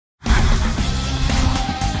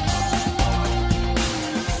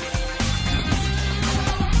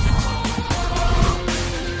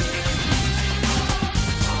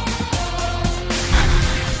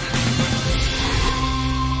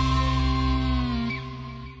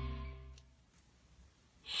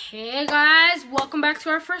Hey guys, welcome back to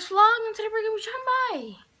our first vlog, and today we're going to be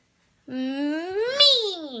joined by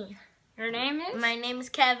me. Your name is? My name is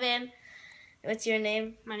Kevin. What's your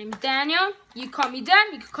name? My name is Daniel. You call me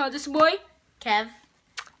Dan. You can call this boy Kev.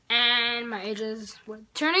 And my age is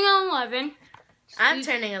turning 11. I'm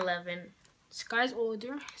turning 11. This guy's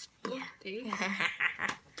older. Yeah.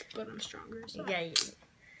 But I'm stronger. So. Yeah.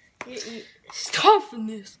 You. Stop from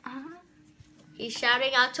this. He's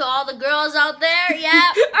shouting out to all the girls out there.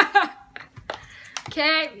 Yeah.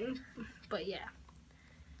 Okay. But yeah.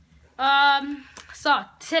 So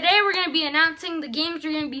today we're gonna be announcing the games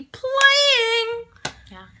we're gonna be playing.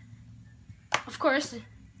 Yeah. Of course,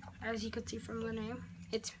 as you could see from the name,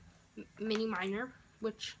 it's Mini Miner,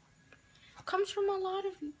 which comes from a lot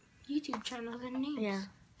of YouTube channels and names. Yeah.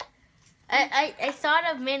 I thought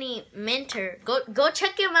of Mini Minter. Go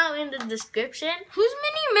check him out in the description. Who's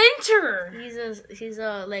Mini Minter? He's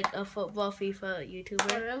a like a football FIFA YouTuber.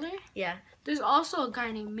 Oh, really? Yeah. There's also a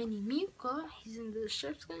guy named Mini Muka. He's in the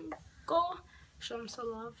description. Go show him some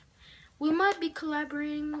love. We might be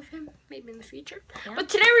collaborating with him maybe in the future. Yeah. But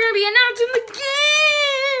today we're gonna be announcing the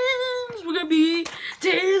games. We're gonna be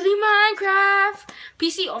Daily Minecraft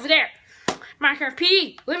PC over there. Minecraft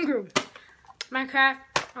P living room. Minecraft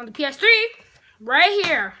on the PS3 right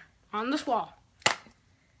here on this wall.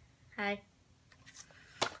 Hi.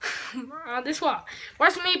 On this wall.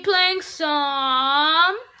 Watch me playing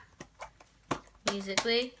some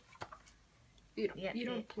Musically. You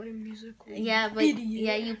don't play Musically. Yeah, but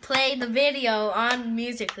yeah, you play the video on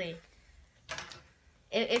Musically.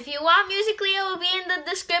 If you want Musically, it will be in the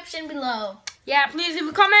description below. Yeah, please leave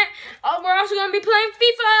a comment. We're also going to be playing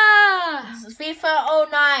FIFA. This is FIFA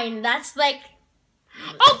 09. That's like...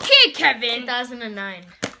 Okay, Kevin. 2009.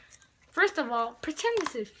 First of all, pretend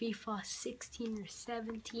this is FIFA 16 or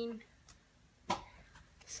 17.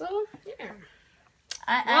 So, yeah.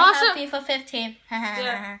 I have FIFA 15.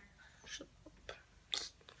 Yeah.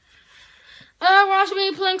 We're also going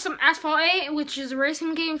to be playing some Asphalt 8, which is a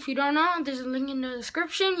racing game. If you don't know, there's a link in the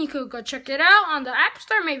description. You could go check it out on the App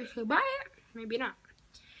Store. Maybe you could buy it. Maybe not.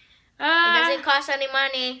 It doesn't cost any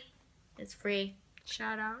money. It's free.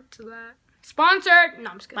 Shout out to that. Sponsored. No,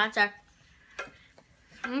 I'm just kidding. Sponsor.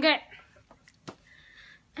 Okay.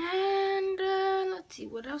 And let's see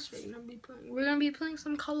what else we're gonna be playing. We're gonna be playing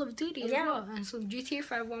some Call of Duty as well, and some GTA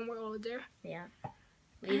 5 when we're over there. Yeah.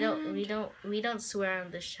 We don't swear on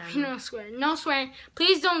this channel. No swearing. No swearing.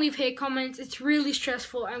 Please don't leave hate comments. It's really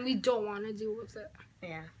stressful, and we don't want to deal with it.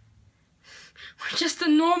 Yeah. We're just a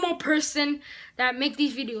normal person that make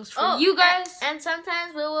these videos for you guys. And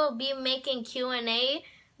sometimes we will be making Q&A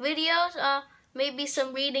videos. Maybe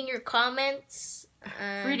some reading your comments.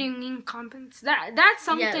 Reading in comments. That's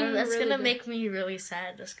something. Yeah, that's really gonna good. make me really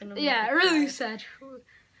sad. That's gonna make me really sad.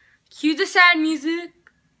 Cue the sad music.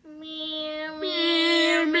 Meow,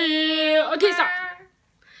 meow, meow. Okay,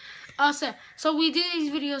 stop. So we do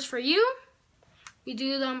these videos for you. We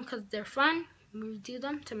do them because they're fun. We do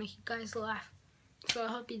them to make you guys laugh. So I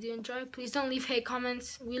hope you do enjoy. Please don't leave hate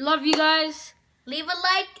comments. We love you guys. Leave a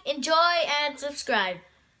like, enjoy, and subscribe.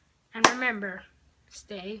 And remember,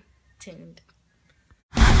 stay tuned.